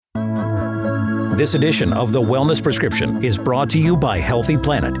This edition of The Wellness Prescription is brought to you by Healthy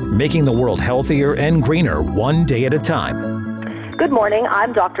Planet, making the world healthier and greener one day at a time. Good morning,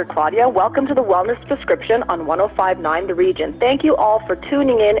 I'm Dr. Claudia. Welcome to The Wellness Prescription on 105.9 The Region. Thank you all for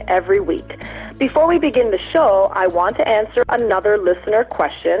tuning in every week. Before we begin the show, I want to answer another listener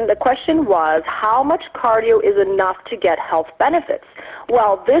question. The question was, how much cardio is enough to get health benefits?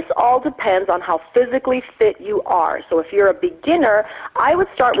 Well, this all depends on how physically fit you are. So if you're a beginner, I would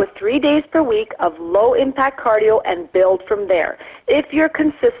start with 3 days per week of low-impact cardio and build from there. If you're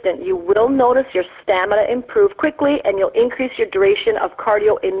consistent, you will notice your stamina improve quickly and you'll increase your duration of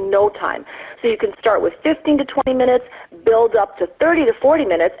cardio in no time. So you can start with 15 to 20 minutes, build up to 30 to 40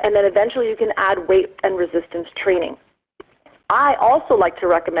 minutes, and then eventually you can add weight and resistance training. I also like to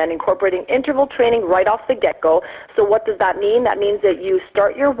recommend incorporating interval training right off the get-go. So what does that mean? That means that you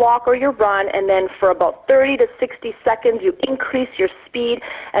start your walk or your run, and then for about 30 to 60 seconds, you increase your speed,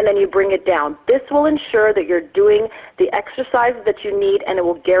 and then you bring it down. This will ensure that you're doing the exercise that you need, and it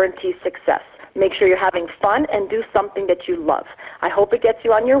will guarantee success. Make sure you're having fun and do something that you love. I hope it gets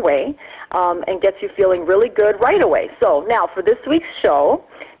you on your way and gets you feeling really good right away. So now for this week's show,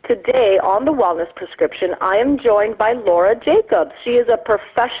 today on The Wellness Prescription, I am joined by Laura Jacobs. She is a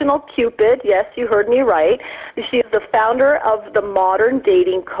professional Cupid. Yes, you heard me right. She is the founder of The Modern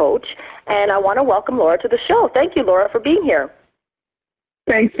Dating Coach, and I want to welcome Laura to the show. Thank you, Laura, for being here.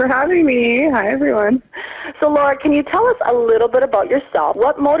 Thanks for having me. Hi, everyone. So, Laura, can you tell us a little bit about yourself?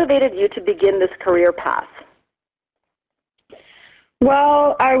 What motivated you to begin this career path?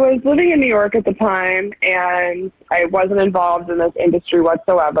 Well, I was living in New York at the time, and I wasn't involved in this industry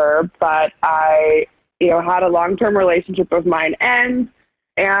whatsoever, but I, had a long-term relationship of mine end,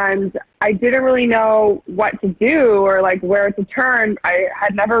 and I didn't really know what to do or, where to turn. I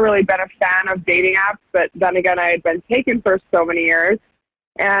had never really been a fan of dating apps, but then again, I had been taken for so many years,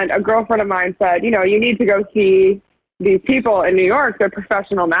 and a girlfriend of mine said, you need to go see these people in New York. They're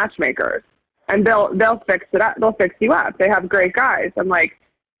professional matchmakers. And they'll fix it up. They'll fix you up. They have great guys. I'm like,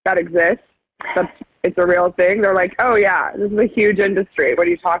 that exists. It's a real thing. They're like, oh yeah, this is a huge industry. What are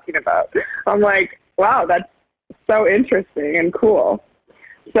you talking about? I'm like, wow, that's so interesting and cool.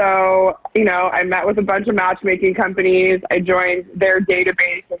 So, I met with a bunch of matchmaking companies. I joined their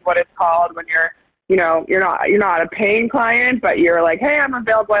database, is what it's called when you're not a paying client, but you're like, hey, I'm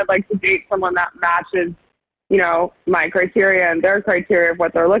available. I'd like to date someone that matches, my criteria and their criteria of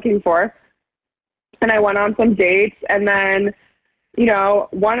what they're looking for. And I went on some dates, and then,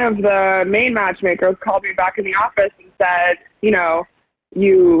 one of the main matchmakers called me back in the office and said,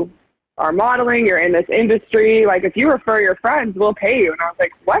 you are modeling, you're in this industry, if you refer your friends, we'll pay you. And I was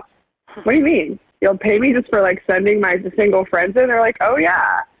like, what? What do you mean? You'll pay me just for, sending my single friends in? They're like, oh,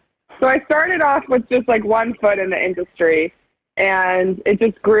 yeah. So I started off with just, 1 foot in the industry, and it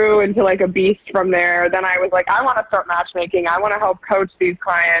just grew into a beast from there. Then I was like, I want to start matchmaking. I want to help coach these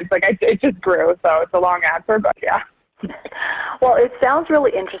clients. It just grew. So it's a long answer, but yeah. Well, it sounds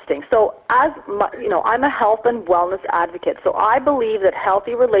really interesting. So I'm a health and wellness advocate. So I believe that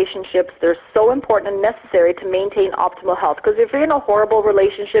healthy relationships, they're so important and necessary to maintain optimal health. Because if you're in a horrible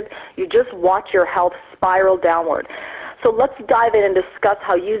relationship, you just watch your health spiral downward. So let's dive in and discuss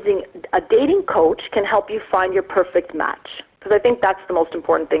how using a dating coach can help you find your perfect match. Because I think that's the most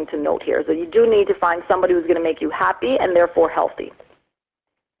important thing to note here, is that you do need to find somebody who's going to make you happy and therefore healthy.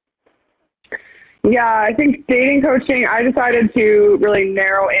 Yeah, I think dating coaching, I decided to really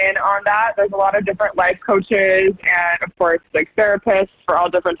narrow in on that. There's a lot of different life coaches and, of course, therapists for all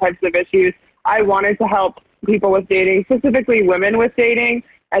different types of issues. I wanted to help people with dating, specifically women with dating,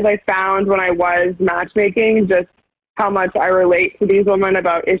 as I found when I was matchmaking, just how much I relate to these women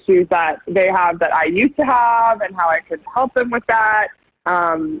about issues that they have that I used to have and how I could help them with that.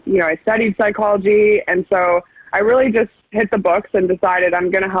 I studied psychology, and so I really just hit the books and decided I'm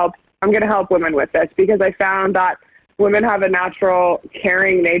going to help women with this, because I found that women have a natural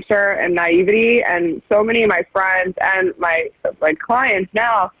caring nature and naivety, and so many of my friends and my clients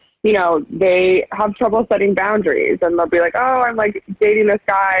now, they have trouble setting boundaries, and they'll be like, oh, I'm dating this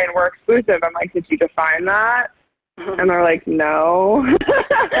guy and we're exclusive. I'm like, did you define that? And they're like, no.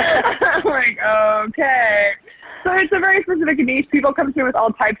 I'm like, okay. So it's a very specific niche. People come to me with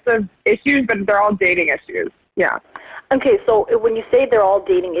all types of issues, but they're all dating issues. Yeah. Okay, so when you say they're all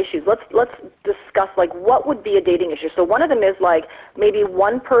dating issues, let's discuss what would be a dating issue. So one of them is maybe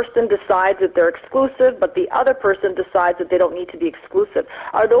one person decides that they're exclusive, but the other person decides that they don't need to be exclusive.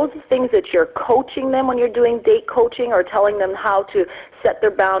 Are those things that you're coaching them when you're doing date coaching, or telling them how to set their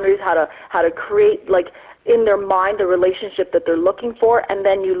boundaries, how to create in their mind the relationship that they're looking for, and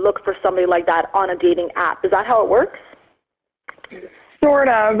then you look for somebody like that on a dating app? Is that how it works? Sort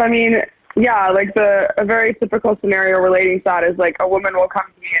of. I mean, Yeah, like a very typical scenario relating to that is like a woman will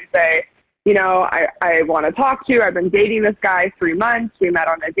come to me and say, I want to talk to you. I've been dating this guy 3 months. We met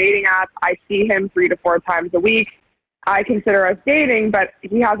on a dating app. I see him 3 to 4 times a week. I consider us dating, but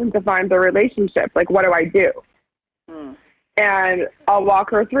he hasn't defined the relationship. Like, what do I do? And I'll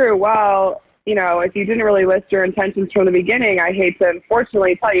walk her through, well, if you didn't really list your intentions from the beginning, I hate to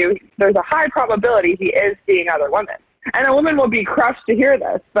unfortunately tell you, there's a high probability he is seeing other women. And a woman will be crushed to hear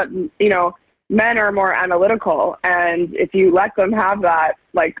this, but, men are more analytical. And if you let them have that,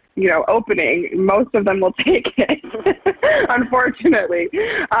 opening, most of them will take it, unfortunately.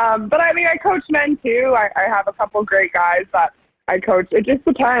 But I mean, I coach men too. I have a couple great guys that I coach. It just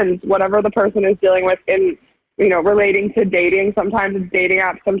depends, whatever the person is dealing with in, relating to dating. Sometimes it's dating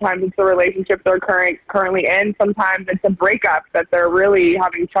apps. Sometimes it's the relationship they're currently in. Sometimes it's a breakup that they're really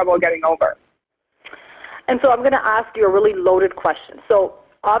having trouble getting over. And so I'm going to ask you a really loaded question. So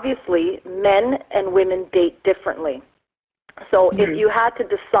obviously, men and women date differently. So if you had to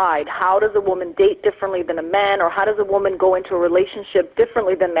decide how does a woman date differently than a man, or how does a woman go into a relationship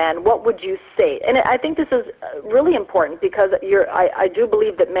differently than a man, what would you say? And I think this is really important because I do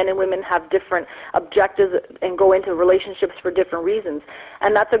believe that men and women have different objectives and go into relationships for different reasons.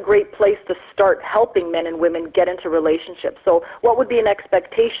 And that's a great place to start helping men and women get into relationships. So what would be an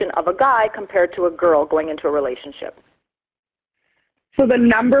expectation of a guy compared to a girl going into a relationship? So the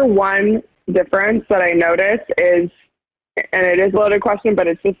number one difference that I notice is, and it is a loaded question, but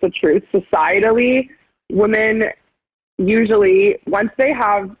it's just the truth. Societally, women usually, once they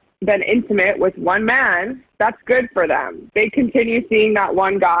have been intimate with one man, that's good for them. They continue seeing that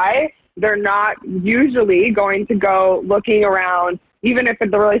one guy. They're not usually going to go looking around, even if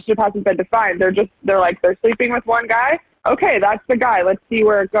the relationship hasn't been defined. They're sleeping with one guy. Okay, that's the guy. Let's see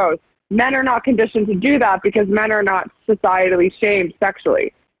where it goes. Men are not conditioned to do that because men are not societally shamed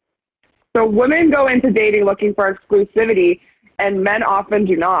sexually. So women go into dating looking for exclusivity, and men often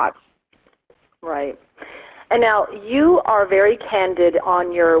do not. Right. And now you are very candid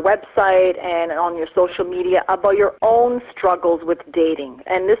on your website and on your social media about your own struggles with dating.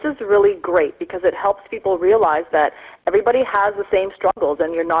 And this is really great because it helps people realize that everybody has the same struggles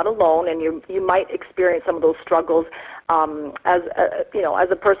and you're not alone, and you might experience some of those struggles as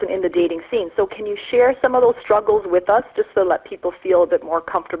a person in the dating scene. So can you share some of those struggles with us just to let people feel a bit more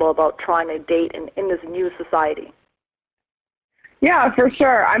comfortable about trying to date in this new society? Yeah, for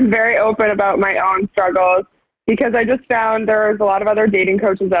sure. I'm very open about my own struggles because I just found there's a lot of other dating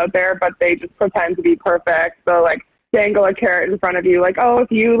coaches out there, but they just pretend to be perfect. So dangle a carrot in front of you, oh,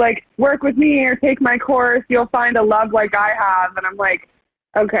 if you work with me or take my course, you'll find a love like I have. And I'm like,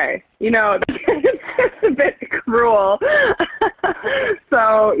 okay, it's just a bit cruel.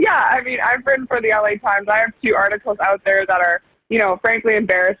 So, yeah, I mean, I've written for the LA Times. I have 2 articles out there that are, frankly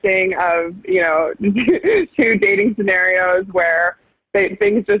embarrassing of, 2 dating scenarios where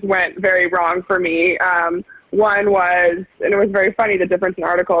things just went very wrong for me. One was, and it was very funny, the difference in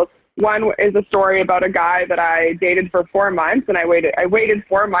articles. One is a story about a guy that I dated for 4 months, and I waited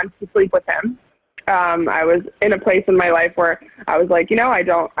 4 months to sleep with him. I was in a place in my life where I was like,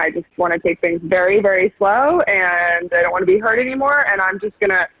 I just want to take things very, very slow, and I don't want to be hurt anymore, and I'm just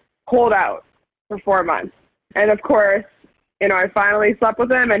going to hold out for 4 months. And of course, I finally slept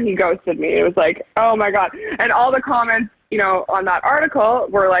with him, and he ghosted me. It was like, oh my God. And all the comments, on that article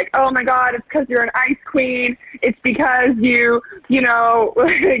were like, oh my God, it's because you're an ice queen. It's because you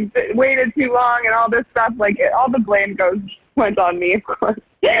waited too long and all this stuff. All the blame went on me, of course.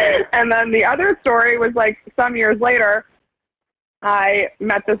 And then the other story was some years later, I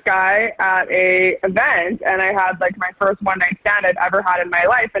met this guy at a event, and I had my first one-night stand I'd ever had in my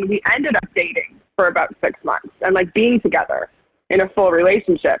life, and we ended up dating for about 6 months and being together in a full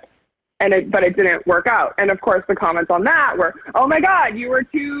relationship. But it didn't work out. And of course the comments on that were, oh my God, you were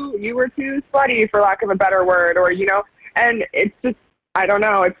too slutty, for lack of a better word, or and it's just, I don't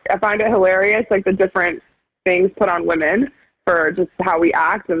know, I find it hilarious, the different things put on women for just how we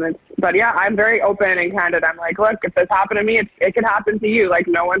act. But yeah, I'm very open and candid. I'm like, look, if this happened to me, it could happen to you.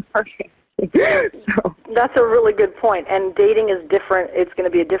 No one's perfect. So. That's a really good point. And dating is different. It's going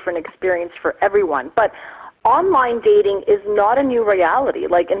to be a different experience for everyone. But online dating is not a new reality.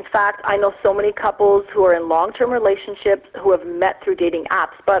 In fact, I know so many couples who are in long-term relationships who have met through dating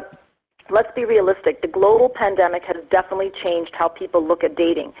apps. But let's be realistic. The global pandemic has definitely changed how people look at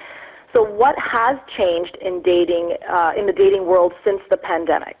dating. So what has changed in dating, in the dating world since the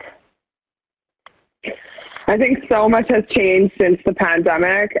pandemic? I think so much has changed since the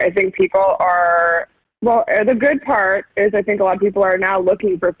pandemic. I think people are, the good part is I think a lot of people are now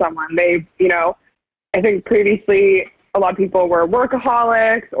looking for someone. I think previously a lot of people were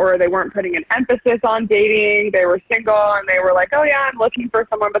workaholics, or they weren't putting an emphasis on dating. They were single and they were like, oh yeah, I'm looking for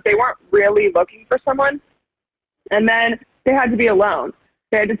someone, but they weren't really looking for someone. And then they had to be alone.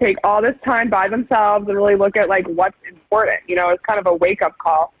 They had to take all this time by themselves and really look at like what's important. You know, it's kind of a wake-up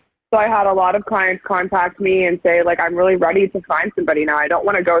call. So I had a lot of clients contact me and say, like, I'm really ready to find somebody now. I don't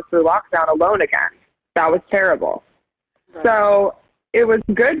want to go through lockdown alone again. That was terrible. Right. So it was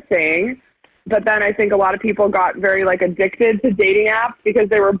a good thing. But then I think a lot of people got very, like, addicted to dating apps because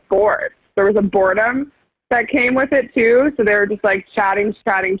they were bored. There was a boredom that came with it, too. So they were just, like, chatting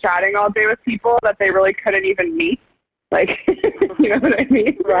all day with people that they really couldn't even meet. Like, you know what I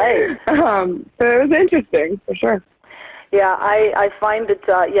mean? Right. So it was interesting, for sure. Yeah, I find that,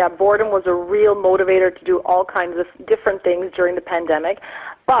 boredom was a real motivator to do all kinds of different things during the pandemic.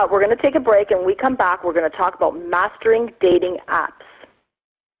 But we're going to take a break, and when we come back, we're going to talk about mastering dating apps.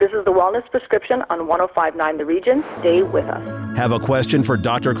 This is the Wellness Prescription on 105.9 The Region. Stay with us. Have a question for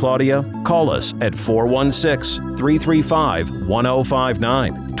Dr. Claudia? Call us at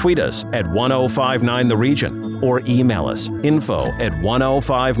 416-335-1059. Tweet us at 1059 The Region or email us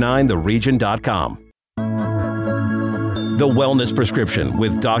info@1059theregion.com. The Wellness Prescription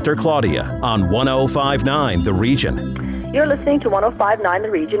with Dr. Claudia on 105.9 The Region. You're listening to 105.9 The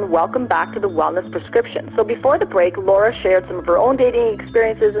Region. Welcome back to the Wellness Prescription. So before the break, Laura shared some of her own dating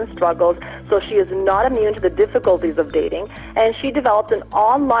experiences and struggles, so she is not immune to the difficulties of dating, and she developed an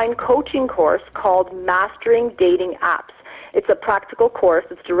online coaching course called Mastering Dating Apps. It's a practical course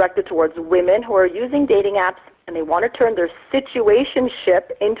that's directed towards women who are using dating apps and they want to turn their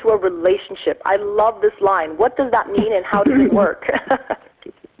situationship into a relationship. I love this line. What does that mean and how does it work?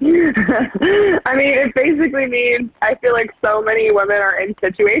 I mean, it basically means I feel like so many women are in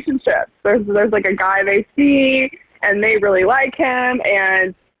situationships. There's like a guy they see and they really like him,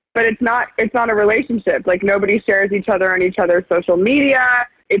 but it's not a relationship. Like, nobody shares each other on each other's social media.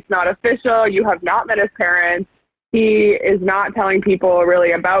 It's not official. You have not met his parents. He is not telling people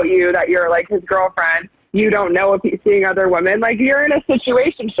really about you, that you're like his girlfriend. You don't know if he's seeing other women. Like, you're in a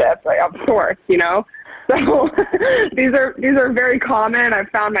situationship, like, of course, you know. So these are very common. I've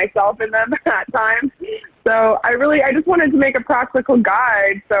found myself in them at times. So I just wanted to make a practical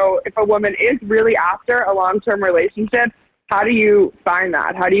guide. So if a woman is really after a long-term relationship, how do you find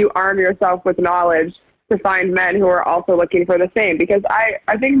that? How do you arm yourself with knowledge to find men who are also looking for the same? Because I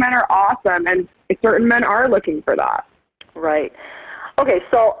think men are awesome, and certain men are looking for that. Right. Okay,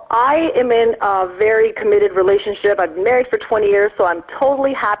 so I am in a very committed relationship. I've been married for 20 years, so I'm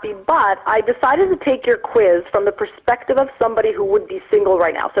totally happy. But I decided to take your quiz from the perspective of somebody who would be single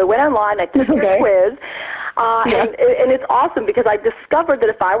right now. So I went online, I took your quiz, and it's awesome because I discovered that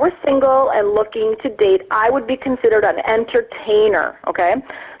if I were single and looking to date, I would be considered an entertainer, okay?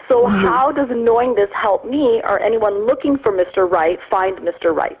 So how does knowing this help me or anyone looking for Mr. Right find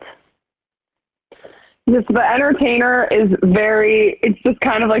Mr. Right? Yes, the entertainer is it's just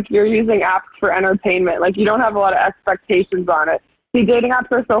kind of like you're using apps for entertainment. Like, you don't have a lot of expectations on it. See, dating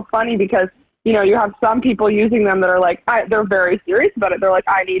apps are so funny because, you know, you have some people using them that are like, they're very serious about it. They're like,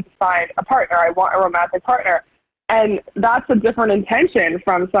 I need to find a partner. I want a romantic partner. And that's a different intention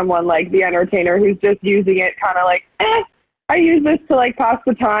from someone like the entertainer who's just using it kind of like, I use this to, like, pass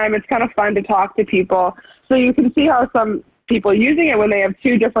the time. It's kind of fun to talk to people. So you can see how some people using it when they have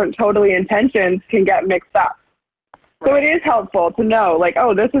two different totally intentions can get mixed up. So it is helpful to know, like,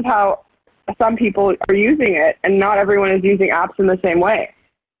 oh, this is how some people are using it, and not everyone is using apps in the same way.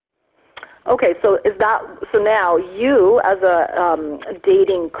 Okay, so now you, as a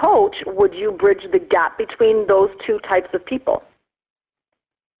dating coach, would you bridge the gap between those two types of people?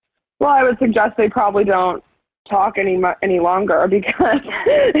 Well, I would suggest they probably don't talk any longer, because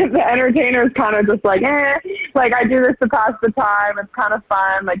if the entertainer is kind of just like, like, I do this to pass the time, it's kind of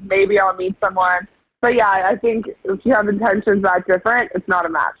fun, like, maybe I'll meet someone. But yeah, I think if you have intentions that different, it's not a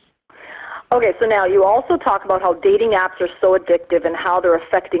match. Okay, so now you also talk about how dating apps are so addictive and how they're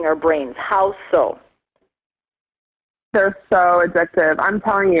affecting our brains. How so? They're so addictive. I'm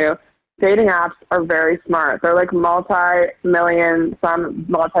telling you, dating apps are very smart. They're like multi-million, some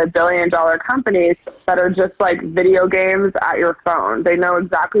multi-billion-dollar companies that are just like video games at your phone. They know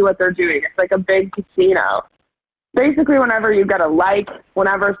exactly what they're doing. It's like a big casino. Basically, whenever you get a like,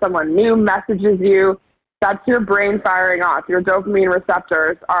 whenever someone new messages you, that's your brain firing off. Your dopamine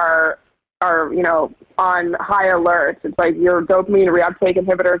receptors are you know, on high alert. It's like your dopamine reuptake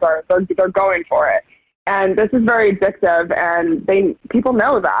inhibitors they're going for it. And this is very addictive, and people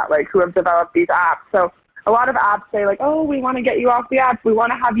know that, like, who have developed these apps. So a lot of apps say, like, oh, we want to get you off the app. We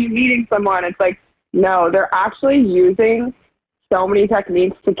want to have you meeting someone. It's like, no, they're actually using so many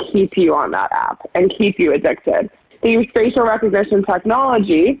techniques to keep you on that app and keep you addicted. they use facial recognition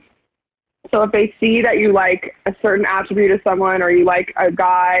technology. So if they see that you like a certain attribute of someone or you like a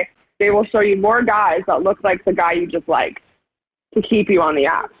guy, they will show you more guys that look like the guy you just liked to keep you on the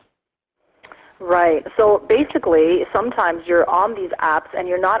app. Right. So basically, sometimes you're on these apps and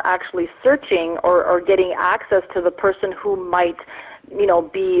you're not actually searching or getting access to the person who might,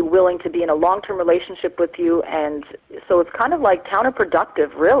 be willing to be in a long-term relationship with you. And so it's kind of like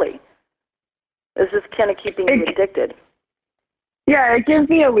counterproductive, really. It's just kind of keeping you addicted. Yeah, it gives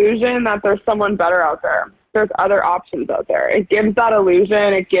the illusion that there's someone better out there. There's other options out there. It gives that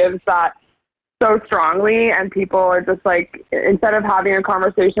illusion. It gives that so strongly, and people are just like, instead of having a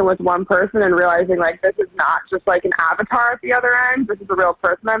conversation with one person and realizing like this is not just like an avatar at the other end, this is a real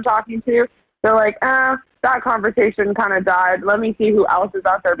person I'm talking to, they're like, that conversation kind of died. Let me see who else is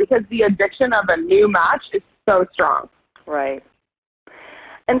out there, because the addiction of a new match is so strong. Right.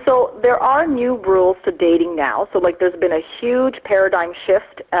 And so there are new rules to dating now. So like there's been a huge paradigm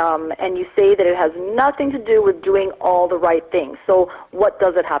shift, and you say that it has nothing to do with doing all the right things. So what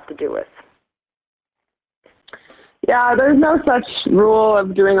does it have to do with? Yeah, there's no such rule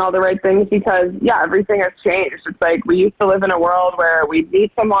of doing all the right things because, everything has changed. It's like we used to live in a world where we'd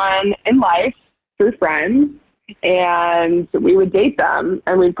meet someone in life through friends, and we would date them,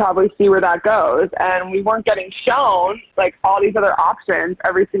 and we'd probably see where that goes. And we weren't getting shown, like, all these other options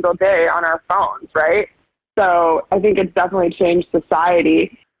every single day on our phones, right? So I think it's definitely changed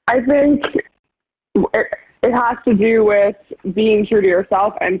society. I think it has to do with being true to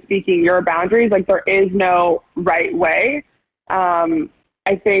yourself and speaking your boundaries. Like, there is no right way.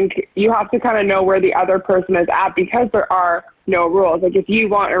 I think you have to kind of know where the other person is at because there are no rules. Like, if you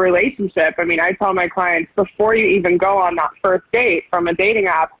want a relationship, I tell my clients, before you even go on that first date from a dating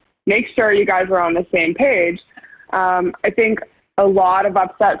app, make sure you guys are on the same page. I think a lot of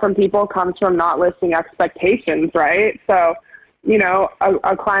upset from people comes from not listing expectations, right? So,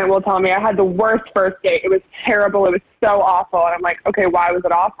 a client will tell me, I had the worst first date. It was terrible. It was so awful. And I'm like, okay, why was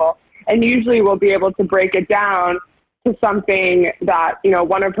it awful? And usually we'll be able to break it down to something that,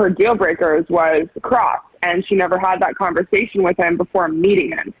 one of her deal breakers was cross, and she never had that conversation with him before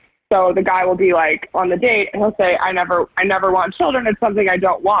meeting him. So the guy will be like, on the date, he'll say, I never want children. It's something I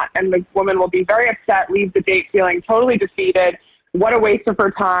don't want. And the woman will be very upset, leave the date feeling totally defeated. What a waste of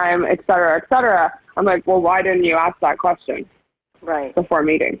her time, et cetera, et cetera. I'm like, well, why didn't you ask that question? Right. Before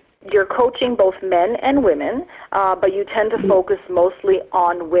meeting. You're coaching both men and women, but you tend to focus mostly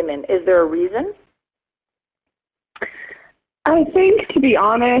on women. Is there a reason? I think, to be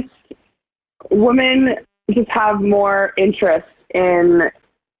honest, women just have more interest in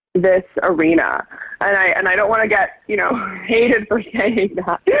this arena. And I don't want to get, hated for saying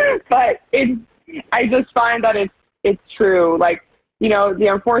that, but I just find that it's true. Like, the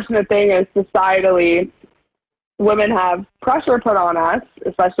unfortunate thing is societally, women have pressure put on us,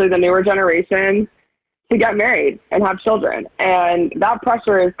 especially the newer generation, to get married and have children. And that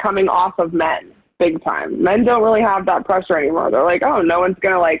pressure is coming off of men big time. Men don't really have that pressure anymore. They're like, oh, no one's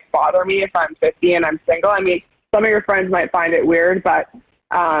going to bother me if I'm 50 and I'm single. Some of your friends might find it weird, but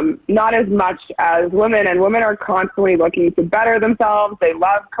not as much as women. And women are constantly looking to better themselves. They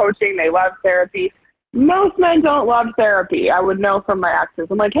love coaching. They love therapy. Most men don't love therapy. I would know from my exes.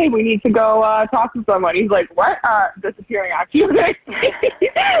 I'm like, hey, we need to go talk to someone. He's like, what? Disappearing activity.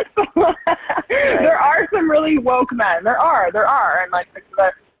 There are some really woke men. There are. And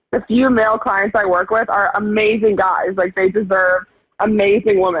the few male clients I work with are amazing guys. Like, they deserve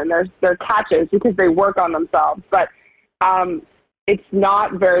amazing women. They're catches because they work on themselves. But it's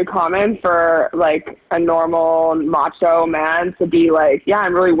not very common for a normal macho man to be like, yeah,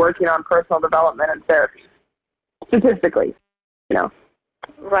 I'm really working on personal development and therapy, statistically,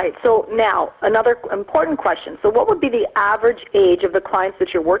 Right. So now another important question. So what would be the average age of the clients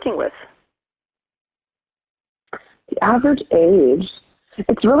that you're working with? The average age,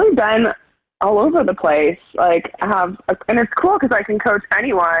 it's really been all over the place. And it's cool because I can coach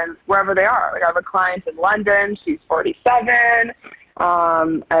anyone wherever they are. I have a client in London. She's 47.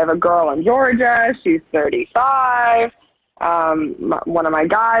 I have a girl in Georgia. She's 35. One of my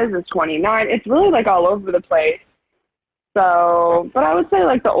guys is 29. It's really all over the place. So, but I would say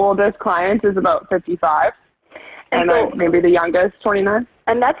the oldest client is about 55. And so, maybe the youngest, 29.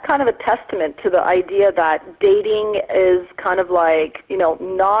 And that's kind of a testament to the idea that dating is kind of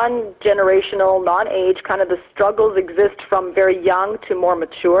non-generational, non-age, kind of the struggles exist from very young to more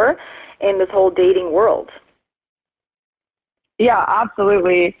mature in this whole dating world. Yeah,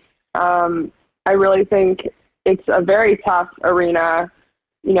 absolutely. I really think it's a very tough arena,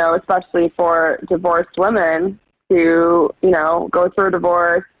 especially for divorced women who, go through a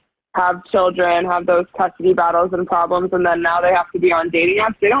divorce, have children, have those custody battles and problems, and then now they have to be on dating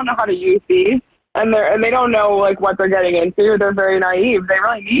apps. They don't know how to use these, and they don't know like what they're getting into. They're very naive. They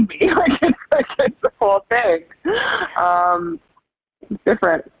really need me. It's the whole thing. It's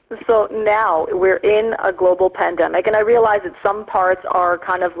different. So now we're in a global pandemic, and I realize that some parts are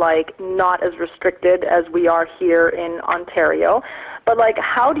kind of like not as restricted as we are here in Ontario. But like,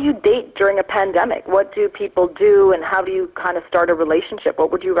 how do you date during a pandemic? What do people do, and how do you kind of start a relationship? What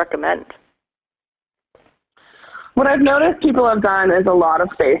would you recommend? What I've noticed people have done is a lot of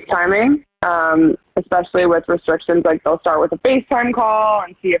FaceTiming, especially with restrictions. Like they'll start with a FaceTime call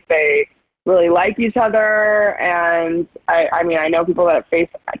and see if they really like each other. And I mean, I know people that have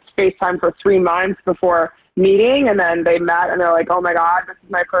FaceTime for 3 months before meeting, and then they met and they're like, oh my God, this is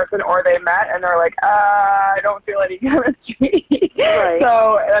my person. Or they met and they're like, I don't feel any chemistry. Right.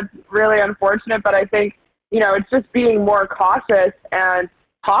 So that's really unfortunate. But I think, it's just being more cautious and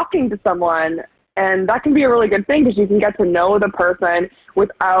talking to someone. And that can be a really good thing because you can get to know the person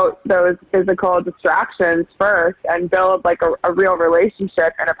without those physical distractions first and build like a real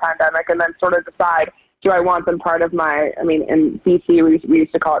relationship in a pandemic, and then sort of decide, do I want them part of my, in BC we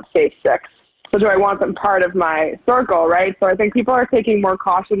used to call it Safe Six. So do I want them part of my circle, right? So I think people are taking more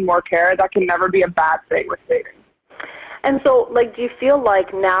caution, more care. That can never be a bad thing with dating. And so, like, do you feel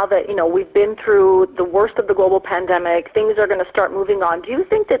like now that, we've been through the worst of the global pandemic, things are going to start moving on, do you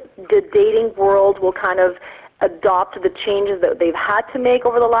think that the dating world will kind of adopt the changes that they've had to make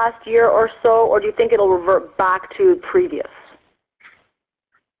over the last year or so, or do you think it'll revert back to previous?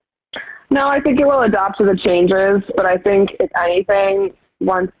 No, I think it will adapt to the changes, but I think, if anything,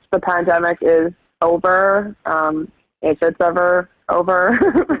 once the pandemic is over, if it's ever over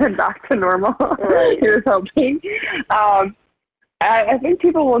and back to normal, right. Here's hoping. I think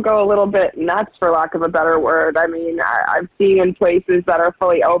people will go a little bit nuts, for lack of a better word. I've seen in places that are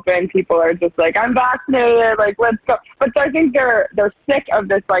fully open, people are just like, I'm vaccinated, like, let's go. But I think they're sick of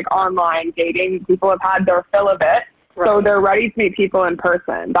this, like, online dating. People have had their fill of it, right. So they're ready to meet people in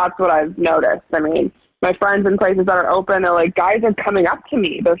person. That's what I've noticed. My friends in places that are open, they're like, guys are coming up to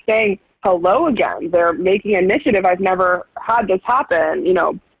me. They're saying hello again. They're making initiative. I've never had this happen,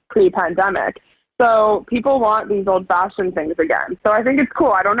 pre-pandemic. So people want these old-fashioned things again. So I think it's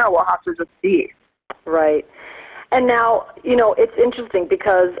cool. I don't know. We'll have to just see. Right. And now, it's interesting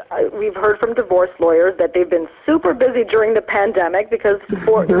because we've heard from divorce lawyers that they've been super busy during the pandemic because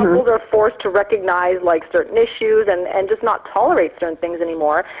couples are forced to recognize, like, certain issues and just not tolerate certain things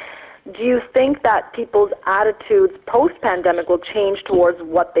anymore. Do you think that people's attitudes post-pandemic will change towards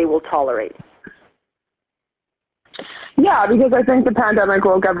what they will tolerate? Yeah, because I think the pandemic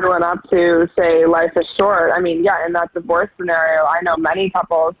woke everyone up to say life is short. In that divorce scenario, I know many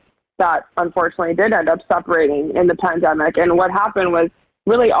couples that unfortunately did end up separating in the pandemic. And what happened was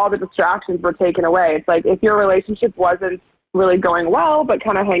really all the distractions were taken away. It's like if your relationship wasn't really going well but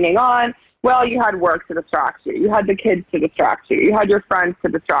kind of hanging on, well, you had work to distract you. You had the kids to distract you. You had your friends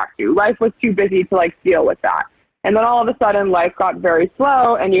to distract you. Life was too busy to, like, deal with that. And then all of a sudden, life got very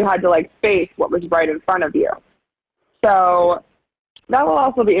slow, and you had to, like, face what was right in front of you. So that will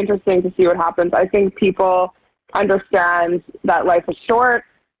also be interesting to see what happens. I think people understand that life is short.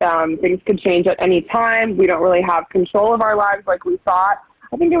 Things could change at any time. We don't really have control of our lives like we thought.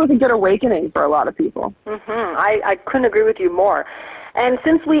 I think it was a good awakening for a lot of people. I couldn't agree with you more. And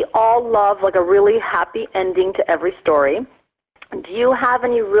since we all love, like, a really happy ending to every story, do you have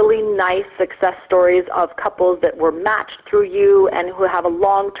any really nice success stories of couples that were matched through you and who have a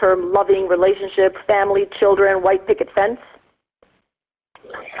long-term loving relationship, family, children, white picket fence?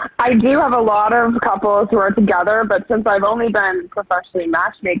 I do have a lot of couples who are together, but since I've only been professionally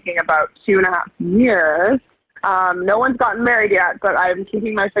matchmaking about 2.5 years, no one's gotten married yet, but I'm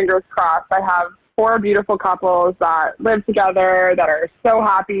keeping my fingers crossed. I have 4 beautiful couples that live together, that are so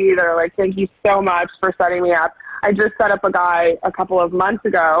happy, that are like, thank you so much for setting me up. I just set up a guy a couple of months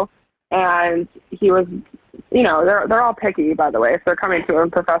ago, and he was, they're all picky, by the way. If they're coming to a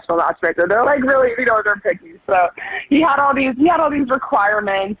professional matchmaker, they're like really, they're picky. So he had all these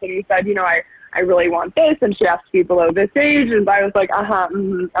requirements, and he said, I really want this, and she has to be below this age. And I was like,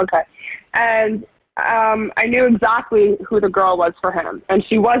 okay. And I knew exactly who the girl was for him, and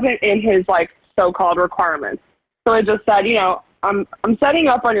she wasn't in his, like, so-called requirements. So I just said, I'm setting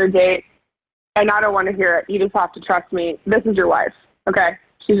up on your date, and I don't want to hear it. You just have to trust me. This is your wife, okay?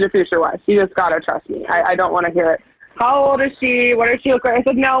 She's your future wife. You just got to trust me. I don't want to hear it. How old is she? What does she look like? I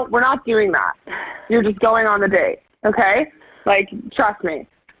said, no, we're not doing that. You're just going on the date, okay? Like, trust me.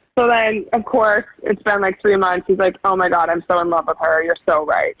 So then, of course, it's been like 3 months. He's like, oh, my God, I'm so in love with her. You're so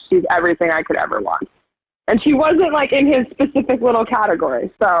right. She's everything I could ever want. And she wasn't like in his specific little category.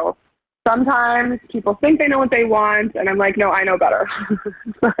 So sometimes people think they know what they want, and I'm like, no, I know better.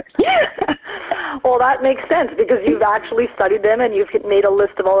 Well, that makes sense because you've actually studied them and you've made a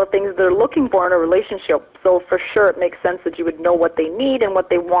list of all the things they're looking for in a relationship. So for sure it makes sense that you would know what they need and what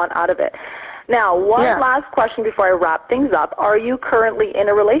they want out of it. Now, one last question before I wrap things up. Are you currently in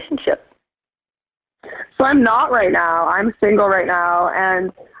a relationship? So I'm not right now. I'm single right now,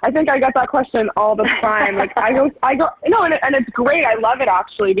 and I think I get that question all the time. Like I go, and it's great. I love it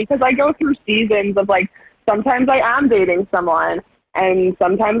actually because I go through seasons of like sometimes I am dating someone and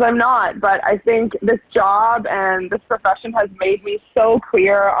sometimes I'm not. But I think this job and this profession has made me so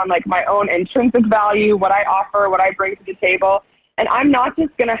clear on like my own intrinsic value, what I offer, what I bring to the table, and I'm not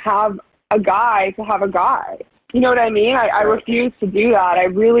just gonna have a guy to have a guy. You know what I mean? I refuse to do that. I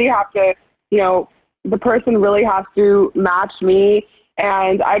really have to, the person really has to match me,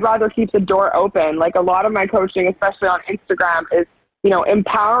 and I'd rather keep the door open. Like a lot of my coaching, especially on Instagram, is,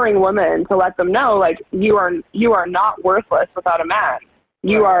 empowering women to let them know, like, you are not worthless without a man.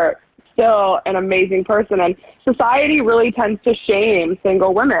 You are still an amazing person. And society really tends to shame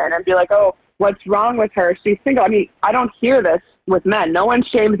single women and be like, oh, what's wrong with her? She's single. I mean, I don't hear this with men. No one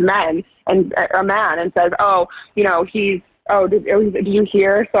shames men and a man and says, oh, did you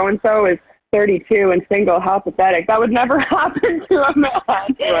hear so-and-so is 32 and single, how pathetic. That would never happen to a man.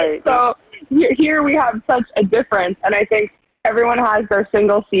 Right. So here we have such a difference, and I think everyone has their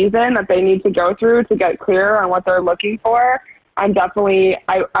single season that they need to go through to get clear on what they're looking for. I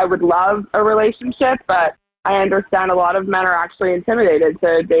would love a relationship, but I understand a lot of men are actually intimidated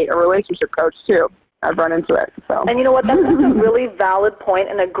to date a relationship coach too. I've run into it. So. And you know what? That's a really valid point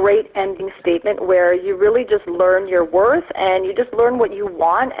and a great ending statement where you really just learn your worth and you just learn what you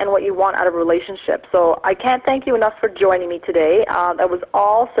want and what you want out of a relationship. So I can't thank you enough for joining me today. That was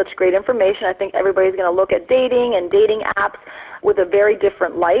all such great information. I think everybody's going to look at dating and dating apps with a very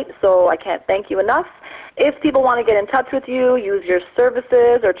different light. So I can't thank you enough. If people want to get in touch with you, use your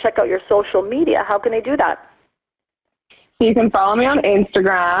services, or check out your social media, how can they do that? You can follow me on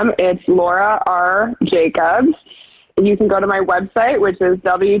Instagram. It's Laura R. Jacobs. You can go to my website, which is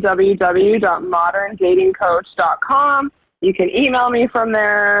www.moderndatingcoach.com. You can email me from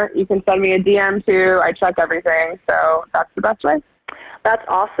there. You can send me a DM too. I check everything. So that's the best way. That's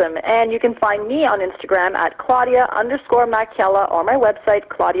awesome. And you can find me on Instagram at Claudia_Macchiella or my website,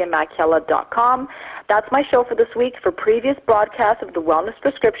 ClaudiaMacchiella.com. That's my show for this week. For previous broadcasts of The Wellness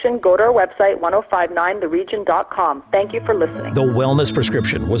Prescription, go to our website, 1059theregion.com. Thank you for listening. The Wellness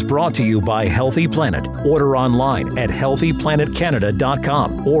Prescription was brought to you by Healthy Planet. Order online at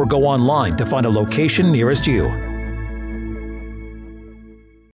healthyplanetcanada.com or go online to find a location nearest you.